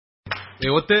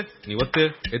ஒத்து நீ ஒத்து,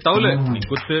 தவுல நீ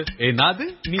குத்து, நாது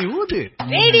நீ ஊது.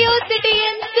 Radio city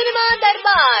cinema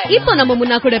Darbar. இப்போ நம்ம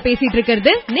முன்னா கூட பேசிட்டு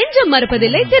இருக்கிறது நெஞ்சம்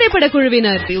மறப்பதில்லை திரைப்பட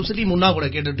குழுவினர். ரேடியோ சிட்டி முன்னா கூட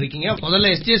கேட்டுட்டு இருக்கீங்க.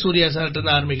 முதல்ல எஸ்.ஜே. சூர்யா சார்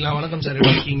இருந்து ஆரம்பிக்கலாம். வணக்கம் சார்,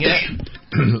 எப்படி இருக்கீங்க?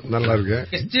 நல்லா இருக்கு.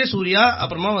 எஸ்.ஜே. சூர்யா,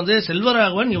 அப்புறமா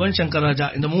செல்வராகவன், யுவன் சங்கர் ராஜா,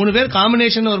 இந்த 3 பேர்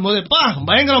காம்பினேஷன் வரும்போது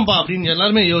பயங்கரம்பா அப்படின்னு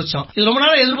எல்லாருமே யோசிச்சோம். இது ரொம்ப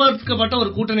நாள் எதிர்பார்க்கப்பட்ட ஒரு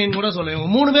கூட்டணின்னு கூட சொல்லுவோம்.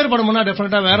 3 பேர் படம்னா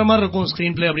டெஃபினட்டா வேற மாதிரி இருக்கும்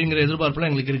ஸ்கிரீன் பிளே அப்படிங்கிற எதிர்பார்ப்புல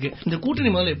எங்களுக்கு இருக்கு. இந்த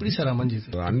கூட்டணி முதல்ல எப்படி சார் அமைஞ்சது?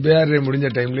 அன்பையாரே முடிஞ்ச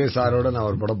டைம்லயே சாரோட நான்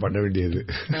ஒரு படம் பண்ண வேண்டியது,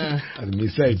 அது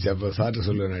மிஸ் ஆயிடுச்சு. அப்ப சார்ட்ட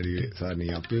சொல்லுவேன், அடிக்கடி சார்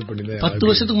நீங்க அப்பயே பண்ணிருந்தா. 10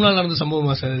 வருஷத்துக்கு முன்னாடி நடந்த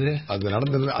சம்பவமா சார் இது?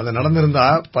 அது நடந்திருந்தா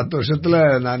 10 வருஷத்துல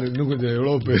நான் இன்னும் கொஞ்சம்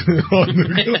எவ்வளவு பேர்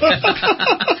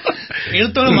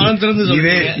எடுத்தோட மனம் திறந்து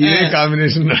இதே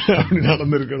காம்பினேஷன்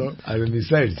நடந்திருக்கணும். அது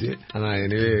மிஸ் ஆயிடுச்சு. ஆனா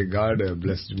எனவே God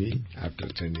blessed me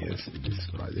after 10 years with this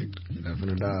project.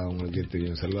 டெஃபினட்டா உங்களுக்கு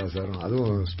தெரியும், செல்வா சாரும்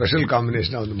அதுவும் ஸ்பெஷல்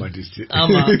காம்பினேஷனா மாட்டிச்சு.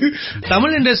 ஆமா,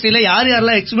 தமிழ் இண்டஸ்ட்ரியில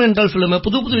யாரெல்லாம் எக்ஸ்பெரிமெண்டல் பிலிம்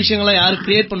புது புது விஷயங்களை யாரு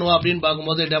கிரியேட் பண்ணுவா அப்படின்னு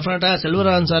பாக்கும்போது டெஃபினட்டா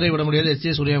செல்வராகவன் சாரை விட முடியாது,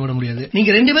 எஸ்.ஜே. சூர்யா விட முடியாது.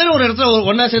 நீங்க 2 பேரும் ஒரு இடத்துல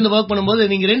ஒன்னா சேர்ந்து ஒர்க் பண்ணும்போது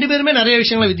நீங்க 2 பேருமே நிறைய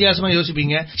விஷயங்களை வித்தியாசமா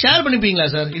யோசிப்பீங்க. Share பண்ணிப்பீங்களா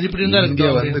sir? இது இப்படி இருந்தா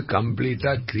இருக்கு.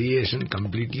 கம்ப்ளீட்டா creation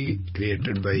completely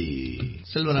created by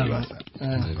Selvaraghavan.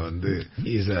 அங்க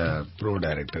is a pro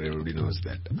director, everybody knows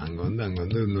that. அங்க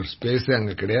ஒரு ஸ்பேஸ்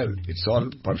அங்க கிடையாது. It's all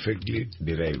perfectly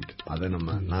derived. அத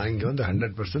நான் இங்க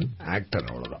 100% ஆக்டர்,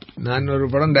 அவ்வளவுதான். நான் ஒரு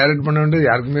படம் டைரக்ட் பண்ண வேண்டியது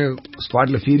யாருக்குமே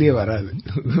ஸ்பாட்ல ஃபீலே வராது.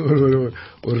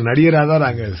 ஒரு நடிகரா தான்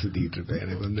நாங்க சுத்திக்கிட்டு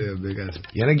இருக்கோம்.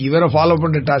 எனக்கு இவரை ஃபாலோ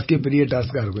பண்ற டாஸ்கே பெரிய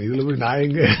டாஸ்கா இருக்கும். இதுல போய் நான்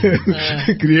எங்க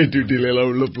கிரியேட்டிவிட்டியில எல்லாம்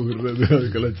உள்ள புகுறது,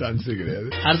 அதுக்கெல்லாம் சான்ஸே கிடையாது.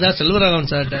 அதுதான்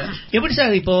செல்வராகவன் சார். எப்படி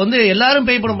சார் இப்போ எல்லாரும்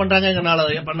பேய் படம் பண்றாங்கனால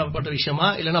பண்ணப்பட்ட விஷயமா,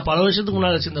 இல்லன்னா பல வருஷத்துக்கு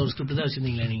முன்னாடி வச்சிருந்த ஒரு ஸ்கிரிப்ட் தான்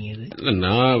வச்சிருந்தீங்களா நீங்க? இது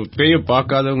நான் பேய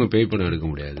பார்க்காதவங்க பேய் படம் எடுக்க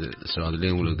முடியாது. சோ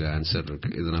அதுலயே உங்களுக்கு ஆன்சர் இருக்கு.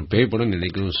 இது நான் பேய் படம்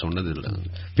நினைக்கவும் சொன்னது இல்ல.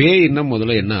 பேய்னா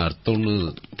முதல்ல என்ன அர்த்தம்னு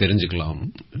தெரிஞ்சுக்கலாம்.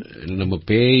 நம்ம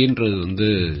பேயின்றது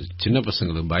சின்ன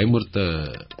பசங்களை பயமுறுத்த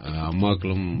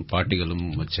அம்மாக்களும் பாட்டிகளும்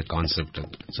வச்ச கான்செப்ட்.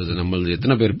 நம்ம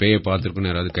எத்தனை பேர் பேயை பார்த்திருக்கோம்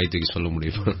யாராவது கை தூக்கி சொல்ல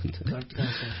முடியுமா?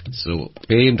 சோ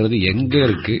பேயின்றது எங்க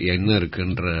இருக்கு என்ன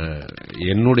இருக்குன்ற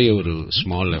என்னுடைய ஒரு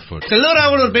ஸ்மால் எஃபர்ட்.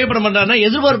 செல்வராகவன் ஒரு பேய் படம் பண்றாருன்னா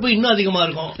எதிர்பார்ப்பு இன்னும் அதிகமா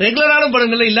இருக்கும். ரெகுலரான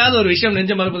படங்கள்ல இல்லாத ஒரு விஷயம்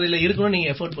நெஞ்சம் மறப்பதில்லை இருக்கணும். நீங்க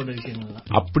எஃபர்ட் போட்ட விஷயம்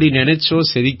அப்படி நினைச்சோ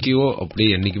செதுக்கியோ அப்படி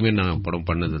என்னைக்குமே நான் படம்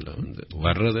பண்ணதில்லை.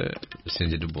 வர்றத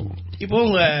செஞ்சுட்டு போவோம். இப்போ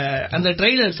அந்த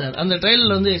ட்ரெய்லர் சார், அந்த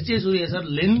ட்ரெய்லர் எஸ்.ஜே. சூர்யா சார்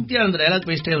லென்த்தியா அந்த டயலாக்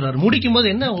பேசிட்டே வர்றாரு. முடிக்கும் போது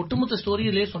என்ன ஒட்டுமொத்த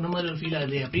ஸ்டோரியிலே சொன்ன மாதிரி ஒரு ஃபீல்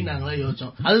ஆகுது அப்படின்னு நாங்களா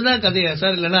யோசிச்சோம். அதுதான் கதையா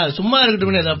சார், இல்லன்னா சும்மா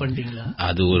இருக்கட்டும் ஏதாவது பண்ணிட்டீங்களா?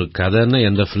 அது ஒரு கதைன்னா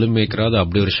எந்த பிலிம் மேக்கராவது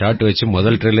அப்படி ஒரு ஷாட் வச்சு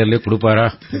முதல் ட்ரெய்லர்லயே கொடுப்பாரா?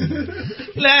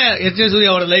 இல்ல, எஸ்.ஜே.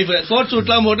 சூர்யாவோட லைஃப் கோட்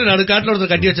சூட்லாம் போட்டு நடுக்காட்டுல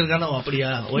ஒருத்தர் கட்டி வச்சிருக்காங்க.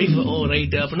 அப்படியா ஒய்ஃப்? ஓ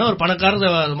ரைட். அப்படின்னா ஒரு பணக்கார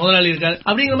முதலாளி இருக்காரு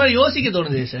அப்படிங்கிற மாதிரி யோசிக்க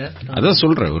தோணுது சார். அதான்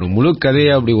சொல்றேன், ஒரு முழு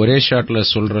கதையை அப்படி ஒரே ஷாட்ல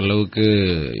சொல்ற அளவுக்கு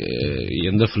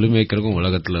எந்த பிலிம் மேக்கருக்கும்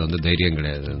உலகத்துல தைரியம்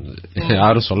கிடையாது.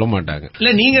 யாரும் சொல்ல மாட்டாங்க.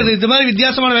 இல்ல நீங்க இது மாதிரி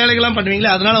வித்தியாசமான வேலைகள்லாம்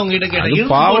பண்ணுவீங்களா, அதனால உங்ககிட்ட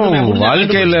கேட்டேன். பாவம்,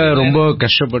 வாழ்க்கையில ரொம்ப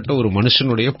கஷ்டப்பட்ட ஒரு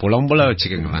மனுஷனுடைய புலம்பலா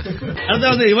வச்சுக்கோங்களேன்.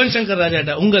 அதாவது யுவன் சங்கர்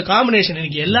ராஜாட்ட உங்க காம்பினேஷன்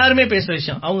இன்னைக்கு எல்லாருமே பேசுற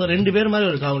விஷயம். அவங்க 2 பேர் மாதிரி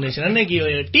ஒரு காம்பினேஷன். அன்னைக்கு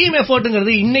டீம்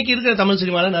எஃபோர்ட்ங்கிறது இன்னைக்கு இருக்கிற தமிழ்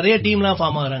சினிமால நிறைய டீம்லாம்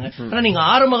ஃபார்ம் ஆகுறாங்க. ஆனா நீங்க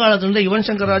ஆரம்ப காலத்துல இருந்து யுவன்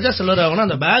சங்கர் ராஜா செல்வராகவன்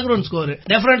அந்த பேக்ரவுண்ட் ஸ்கோர்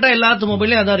டெஃபரண்டா எல்லாத்து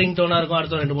மொபைலையும் அதான் ரிங் டோனா இருக்கும்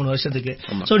அடுத்த 2-3 வருஷத்துக்கு.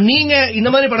 சோ நீங்க இந்த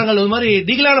மாதிரி படங்கள் ஒரு மாதிரி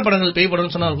திகிலான படங்கள் பேய்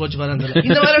படம் சொன்னா கோச்சு பாருங்க.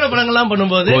 இந்த மாதிரியான படங்கள்லாம்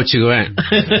பண்ணும்போது கோச்சுக்குவேன்.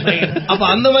 அப்ப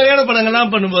அந்த மாதிரியான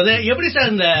படங்கள்லாம் பண்ணும்போது எப்படி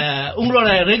சார் இந்த உங்களோட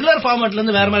ரெகுலர் ஃபார்மேட்ல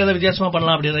இருந்து வேற மாதிரி ஏதாவது வித்தியாசமா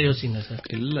பண்ணலாம் அப்படிதான் யோசிங்க சார்?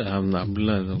 இல்ல,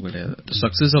 அப்படிலாம் எதுவும் கிடையாது.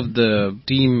 Success of the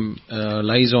team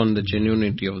lies on the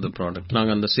genuinity of the product.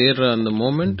 நாங்க அந்த சேர்ற அந்த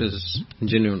மோமெண்ட் இஸ்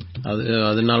ஜென்யூன்.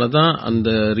 அதனாலதான் அந்த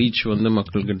ரீச்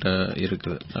மக்கள் கிட்ட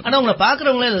இருக்குது. ஆனா உங்களை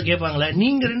பாக்குறவங்களே அதை கேட்பாங்களே,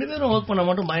 நீங்க 2 பேரும் ஒர்க் பண்ண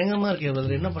மட்டும் பயங்கரமா இருக்கே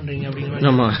பிரதர், என்ன பண்றீங்க அப்படிங்கிற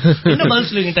என்ன பதில்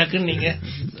சொல்லுவீங்க டக்குன்னு நீங்க?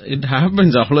 இட்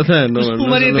ஹேப்பன்ஸ், அவ்வளவுதான்.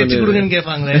 மாதிரியே தைச்சு கொடுங்கன்னு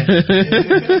கேட்பாங்களே.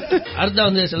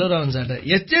 அடுத்த செல்வராகவன் சார்,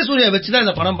 எஸ்.ஜே. சூர்யா வச்சுதான்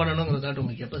இந்த படம் பண்ணணுங்கிற தாட்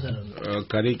உங்களுக்கு எப்ப சார்?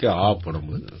 கதைக்கு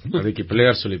போடும்போது, கதைக்கு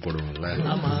பிள்ளையார் சொல்லி போடுவாங்கல்ல.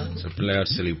 ஆமா,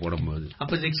 பிள்ளையார் சொல்லி போடும்போது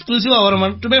அப்ப எக்ஸ்க்ளூசிவா அவரை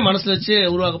மட்டுமே மனசுல வச்சு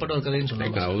உருவாக்கப்பட்ட ஒரு கதைன்னு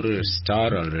சொல்லுவாங்க. அவரு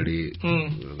ஸ்டார், ஆல்ரெடி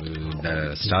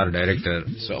ஸ்டார் டைரக்டர்.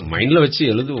 மைண்ட்ல வச்சு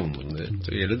எழுதுவோம்.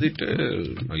 எழுதிட்டு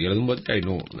எழுதும்போது I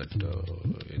know that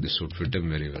this would fit him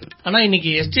very well. ஆனா இன்னைக்கு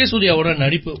எஸ்.ஜே. சூர்யாவோட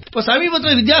நடிப்பு இப்ப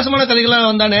சமீபத்துல வித்தியாசமான கதைகள்லாம்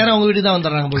வந்தா நேரம் உங்க வீட்டுக்கு தான்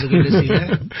வந்துடுறாங்க போல.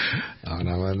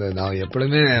 நான்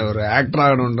எப்பவுமே ஒரு ஆக்டர்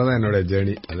ஆகணும்ன்றதான் என்னோட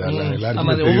ஜேர்னி.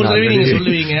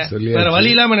 சொல்லுவீங்க வேற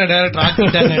வழி இல்லாம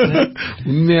டைரக்டர்.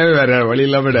 உண்மையாவே வேற வழி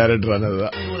இல்லாம டைரக்டர்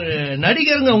ஆனதுதான். ஒரு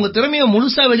நடிகருங்க உங்க திறமையை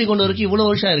முழுசா வெளிக்கொண்டு வரைக்கும் இவ்வளவு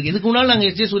வருஷம் இருக்கு. இதுக்கு முன்னாடி நாங்க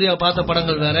எஸ். சூர்யா பார்த்த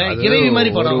படங்கள் வேற, இறைவி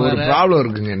மாதிரி படம் வேற. ஒரு ப்ராப்ளம்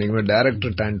இருக்குங்க. நீங்க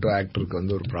டைரக்டர் டைம் டு ஆக்டருக்கு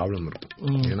வந்து ஒரு ப்ராப்ளம் இருக்கு.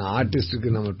 ஏன்னா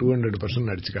ஆர்டிஸ்டுக்கு நம்ம 200%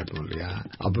 நடிச்சு காட்டணும் இல்லையா?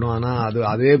 அப்புறம் ஆனா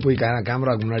அதே போய்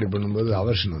கேமராக்கு முன்னாடி பண்ணும்போது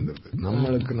அவர்ஷன் வந்துருது.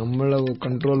 நம்மள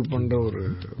கண்ட்ரோல் பண்ற ஒரு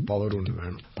பவர் ஒன்று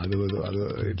வேணும். அது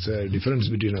it's a difference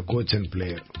between a coach and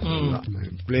player.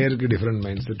 பிளேயருக்கு different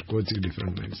mind set, கோச்சுக்கு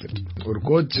different mind set. ஒரு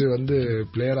கோச் வந்து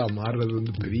பிளேயரா மாறுறது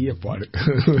வந்து பெரிய பாடு.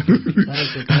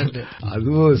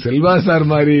 அதுவும் செல்வா சார்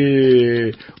மாதிரி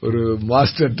ஒரு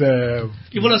மாஸ்டர்ட்ட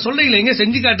இவ்வளவு சொல்றீங்களா, எங்க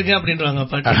செஞ்சு காட்டுங்க அப்படின்றாங்க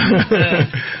பாட்டு.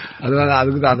 அதனால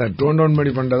அதுக்கு தான் அதை டோன் டவுன்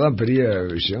பண்ணி பண்றதுதான் பெரிய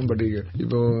விஷயம். பட்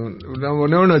இப்போ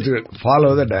ஒன்னு வச்சு ஃபாலோ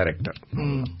த டைரக்டர்.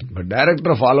 பட்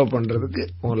டைரக்டரை ஃபாலோ பண்றதுக்கு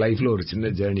உங்க லைஃப்ல ஒரு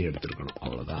சின்ன ஜேர்னி எடுத்திருக்கணும்.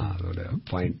 அவ்வளவுதான் அதோட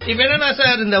பாயிண்ட். இப்ப என்னன்னா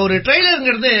சார், இந்த ஒரு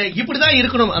ட்ரெய்லருங்கிறது இப்படிதான்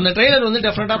இருக்கணும். அந்த ட்ரெய்லர் வந்து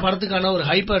டெஃபினட்டா படத்துக்கான ஒரு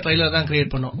ஹைப்பர் ட்ரெய்லர் தான்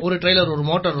கிரியேட் பண்ணும். ஒரு ட்ரெய்லர் ஒரு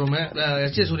மோட்டார் ரூம்,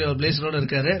 எஸ். சூர்யா ஒரு பிளேஸரோட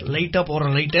இருக்காரு, லைட்டா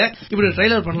போறோம் லைட்ட இப்படி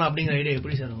ட்ரெய்லர் பண்ணலாம் அப்படிங்கிற ஐடியா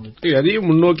எப்படி சார் உங்களுக்கு? எதையும்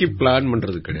முன்னோக்கி பிளான்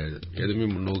பண்றது கிடையாது, எதுவுமே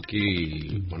முன்னோக்கி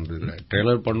பண்றது கிடையாது.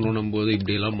 ட்ரெய்லர் பண்ணணும் போது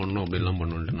இப்படி எல்லாம் பண்ணணும் அப்படி எல்லாம்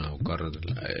பண்ணணும் நான் உட்கார்றது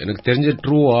இல்லை. எனக்கு தெரிஞ்ச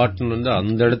ட்ரூ ஆர்ட் வந்து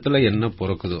அந்த இடத்துல என்ன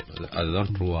பிறக்குதோ அதுதான்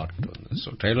ட்ரூ ஆர்ட்.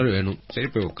 ட்ரெய்லர் வேணும், சரி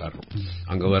போய் உட்காரணும்,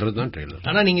 அங்க வர்றதுதான் ட்ரெய்லர்.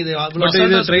 ஆனா நீங்க இது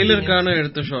ட்ரெய்லருக்கான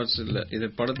எடுத்த ஷார்ட்ஸ் இல்ல, இது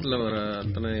படத்துல வர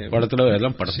அத்தனை படத்துல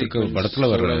எல்லாம் படத்துல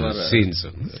வர சீன்ஸ்.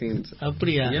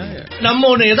 அப்படியா? நம்ம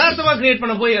ஒண்ணு யதார்த்தமா கிரியேட்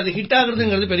பண்ண போய் அது ஹிட்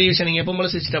ஆகுறதுங்கிறது பெரிய விஷயம். நீங்க எப்ப போல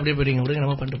சிரிச்சுட்டு அப்படியே போறீங்க, அப்படியே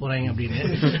நம்ம பண்ணிட்டு போறாங்க அப்படின்னு.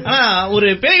 ஆனா ஒரு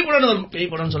பேய்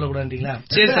படம் சொல்லக்கூடாதுங்களா?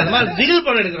 சரி சார், அந்த மாதிரி திகில்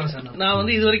படம் எடுக்கிறோம் சார். நான்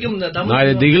வந்து இது வரைக்கும் இந்த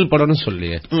தமிழ் திகில் படம்னு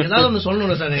சொல்லியே ஏதாவது ஒண்ணு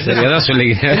சொல்லணும் சார். ஏதாவது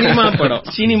சொல்லுங்க. சினிமா படம்,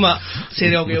 சினிமா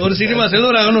சரி ஓகே. ஒரு சினிமா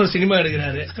செல்வராகவன் ஒரு சினிமா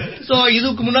எடுக்கிறாரு. சோ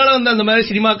இதுக்கு முன்னால வந்து அந்த மாதிரி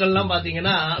சினிமாக்கள் எல்லாம்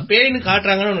பாத்தீங்கன்னா பேய்னு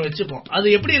காட்டுறாங்கன்னு ஒண்ணு வச்சுப்போம். அது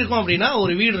எப்படி இருக்கும் அப்படின்னா,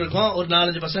 ஒரு வீடு இருக்கும், ஒரு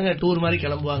 4-5 பசங்க டூர் மாதிரி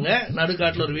கிளம்புவாங்க,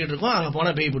 நடுக்காட்டுல ஒரு வீடு இருக்கும், அங்க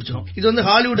போனா பேய் பிடிச்சிடும். இது வந்து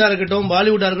ஹாலிவுட்டா இருக்கட்டும்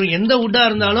பாலிவுட்டா இருக்கட்டும் எந்த வுட்டா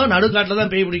இருந்தாலும் நடுக்காட்டுல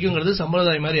தான் பேய் பிடிக்குங்கிறது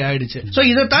சம்பிரதாயம் மாதிரி ஆயிடுச்சு. சோ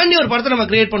இதை தாண்டி ஒரு படத்தை நம்ம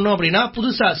கிரியேட் பண்ணோம் அப்படின்னா,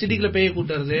 புதுசா சிட்டிக்குள்ள பேய்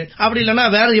கூட்டுறது, அப்படி இல்லன்னா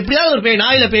வேற எப்படியாவது ஒரு பேய்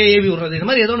நாயில பேய் ஏவி விடுறது, இந்த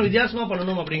மாதிரி ஏதோ ஒன்று வித்தியாசமா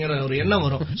பண்ணணும் அப்படிங்கிற ஒரு எண்ணம்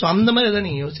வரும். சோ அந்த மாதிரி ஏதாவது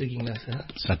நீங்க யோசிச்சிருக்கீங்களா சார்?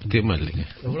 சத்தியமா இல்லைங்க.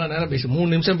 எவ்வளவு நேரம் பேசி 3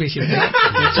 நிமிஷம் பேசிருக்கேன்,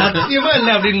 சத்தியமா இல்ல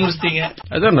அப்படின்னு முடிச்சிட்டீங்க.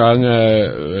 அதான் நாங்க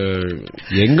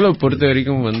எங்களை பொறுத்த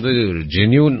வரைக்கும் வந்து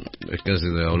ஜென்யூன், பிகாஸ்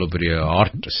இது அவ்வளவு பெரிய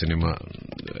ஆர்ட் சினிமா,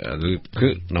 அதுக்கு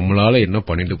நம்மளால என்ன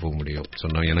பண்ணிட்டு போக முடியும்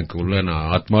சொன்னா, எனக்கு உள்ள நான்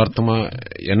ஆத்மார்த்தமா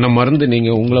என்ன மறந்து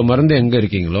நீங்க உங்களை மறந்து எங்க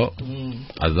இருக்கீங்களோ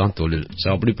அதுதான் தொழில்.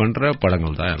 அப்படி பண்ற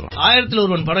படங்கள் தான் எல்லாம்.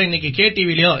 1001 படம் இன்னைக்கு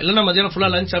கேடிவிலயோ இல்லன்னா மத்தியானம் ஃபுல்லா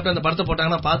லஞ்ச் சாப்பிட்டு அந்த படத்தை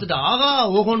போட்டாங்கன்னா பார்த்துட்டு ஆகா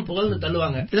ஓஹோன்னு புகழ்ந்து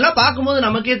தள்ளுவாங்க. இதெல்லாம் பார்க்கும்போது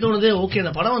நமக்கே தோணுது, ஓகே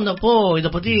இந்த படம் வந்தப்போ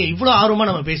இதை பத்தி இவ்வளவு ஆர்வமா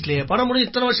நம்ம பேசலையே, படம் முடிஞ்சு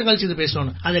இத்தனை வருஷம் கழிச்சு இது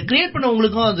பேசணும். அதை கிரியேட் பண்ண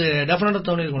உங்களுக்கும் அது டெஃபினட்டா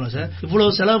தோணி இருக்கணும் சார்.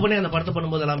 இவ்வளவு செலவு பண்ணி அந்த படத்தை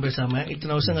பண்ணும்போது எல்லாம் பேசாம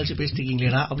இத்தனை வருஷம் கழிச்சு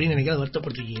பேசிட்டீங்களா அப்படின்னு நினைக்காத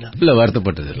வருத்தப்படுத்திருக்கீங்களா? இல்ல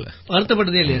வருத்தப்பட்டது இல்ல,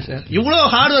 வருத்தப்பட்டதே இல்லையா சார்?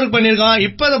 இவ்வளவு ஹார்ட் ஒர்க் பண்ணிருக்கோம்,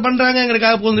 இப்ப அதை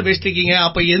பண்றாங்கிறதுக்காக போந்து பேசிட்டீங்க.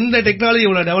 அப்ப எந்த டெக்னாலஜி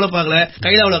இவ்வளவு டெவலப் ஆகல,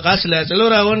 கையில அவ்வளவு காசு இல்ல,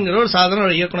 செல்வராகவன் ஒரு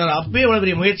சாதாரண இயக்குனர் அப்பவே இவ்வளவு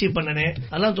பெரிய முயற்சி பண்ணனே,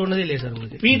 அதெல்லாம் தோணுதே இல்லையா சார்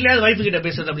உங்களுக்கு? வீட்லயாவது வைஃப் கிட்ட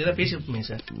பேசுறது அப்படிதான் பேசிருப்போமே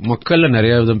சார். மக்கள்ல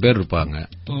நிறைய விதம் பேர் இருப்பாங்க,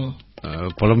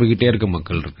 புலம்பிக்கிட்டே இருக்க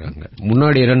மக்கள் இருக்காங்க,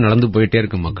 முன்னாடி என்ன நடந்து போயிட்டே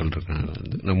இருக்க மக்கள் இருக்காங்க,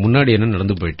 நான் முன்னாடி என்ன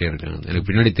நடந்து போயிட்டே இருக்கேன், எனக்கு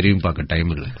பின்னாடி திரும்பி பார்க்க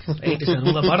டைம் இல்ல.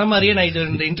 உங்க படம் மாதிரியே நான்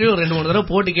இந்த இன்டர்வியூ 2-3 தடவை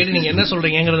போட்டு கேட்டு நீங்க என்ன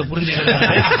சொல்றீங்கிறத புரிஞ்சுக்கிறேன்.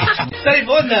 சரி,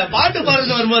 இப்போ இந்த பாட்டு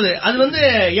பாடுறது வரும்போது அது வந்து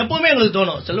எப்பவுமே எங்களுக்கு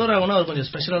தோணும், செல்வராகவனா அவர் கொஞ்சம்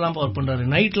ஸ்பெஷலா தான் ஒர்க் பண்றாரு,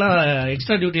 நைட்லாம்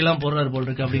எக்ஸ்ட்ரா டியூட்டி எல்லாம் போடுறாரு போல்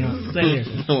இருக்கு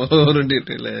அப்படிங்கிற ஒரு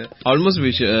detail. Almost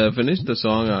we finish the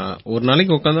song. ஒரு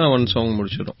நாளைக்கு உட்கார்ந்தா 1 சாங்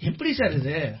முடிச்சிடும். எப்படி சார்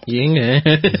இது? ஏங்க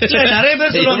நிறைய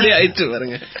பேர்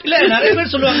சொல்லுவாங்க, இல்ல நிறைய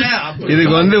பேர் சொல்லுவாங்க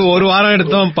இதுக்கு வந்து 1 வாரம்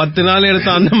எடுத்தோம் 10 நாள்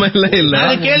எடுத்தோம் அந்த மாதிரி எல்லாம் இல்ல.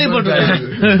 கேள்விப்பட்டிருக்கேன்.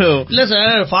 இல்ல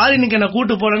சார், ஃபாரினுக்கு என்ன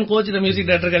கூட்டு போறேன்னு கோச் மியூசிக்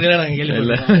டைரக்டர் கதையெல்லாம் நாங்க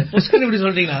கேள்விப்பட்டோம். இப்படி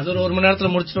சொல்றீங்களா? அது ஒரு 1 மணி நேரத்துல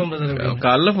முடிச்சிட்டோம்.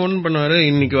 காலைல போன் பண்ணுவாரு,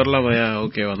 இன்னைக்கு வரலாம் பையா,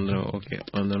 ஓகே வந்துடும், ஓகே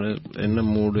வந்தோடனே என்ன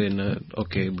மூடு என்ன,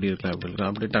 ஓகே இப்படி இருக்கலாம் அப்படி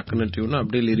இருக்கலாம், அப்படியே டக்குன்னு டியூன்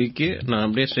அப்படியே லிரிக்கி நான்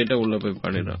அப்படியே ஸ்ட்ரைட்டா உள்ள போய்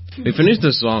பாடிடுறேன். We finished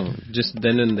the song just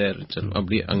then and there.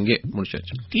 அப்படியே அங்கே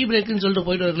முடிச்சாச்சு. டீ பிரேக்னு சொல்லிட்டு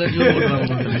போயிட்டு வரல.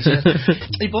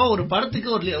 இப்போ ஒரு படத்துக்கு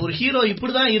ஒரு ஹீரோ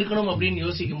இப்படிதான் இருக்கணும் அப்படின்னு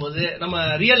யோசிக்கும் போது நம்ம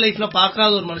ரியல் லைஃப்ல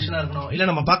பார்க்காத ஒரு மனுஷனா இருக்கணும், இல்ல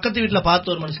நம்ம பக்கத்து வீட்டுல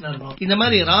பார்த்த ஒரு மனுஷனா இருக்கணும். இந்த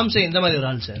மாதிரி ராம்சே இந்த மாதிரி ஒரு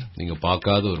ஆள் சார். நீங்க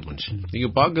பார்க்காத ஒரு மனுஷன், நீங்க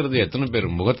பாக்குறது எத்தனை பேர்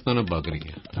முகத்தை தானே பாக்குறீங்க,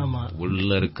 ஆமா உள்ள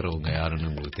இருக்கிறவங்க யாருன்னு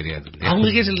உங்களுக்கு தெரியாது.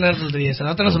 அவங்களுக்கே சில நேரத்தில் தெரியாது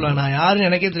சார், அத்தனை சொல்லுவாங்க நான் யாருன்னு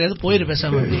எனக்கே தெரியாது, போயிரு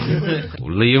பேசாம.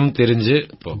 உள்ளயும் தெரிஞ்சு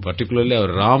பர்டிகுலர்லி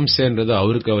அவர் ராம்சேன்றது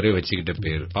அவருக்கு அவரே வச்சுக்கிட்ட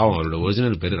பேர். அவரோட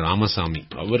ஒரிஜினல் பேரு ராமசாமி.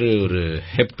 அவரு ஒரு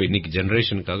ஹெப் இன்னைக்கு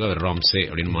ஜெனரேஷனுக்காக அவர் ராம்சே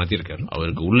அப்படின்னு மாத்திருக்காரு.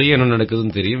 அவருக்கு உள்ளே உள்ளேயும் என்ன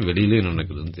நடக்குதுன்னு தெரியும், வெளியிலயும் என்ன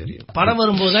நடக்குதுன்னு தெரியும். படம்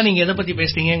வரும்போது தான் நீங்க எதை பத்தி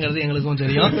பேசுறீங்கிறது எங்களுக்கும்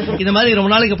தெரியும். இந்த மாதிரி ரொம்ப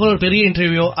நாளைக்கு அப்புறம் ஒரு பெரிய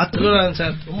இன்டர்வியூ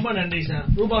சார். ரொம்ப நன்றி சார்.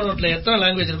 ரூபா ரோட்ல எத்தனை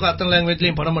லாங்குவேஜ் இருக்கோ அத்தனை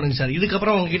லாங்குவேஜ்லயும் படம் பண்ணுங்க சார்.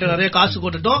 இதுக்கப்புறம் உங்ககிட்ட நிறைய காசு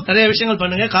போட்டுட்டோம், நிறைய விஷயங்கள்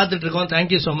பண்ணுங்க, காத்துட்டு இருக்கோம்.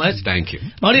 Thank you so much. தேங்க்யூ.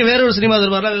 மறுபடியும் வேற ஒரு சினிமா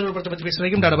தர்பார்ல வேற ஒரு படத்தை பத்தி பேசுற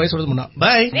வரைக்கும் டாடா பை சொல்றது முன்னா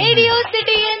bye. Radio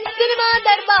city cinema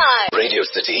Darbar. Radio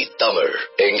city Tamil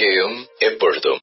எங்கேயும் எப்பொழுதும்.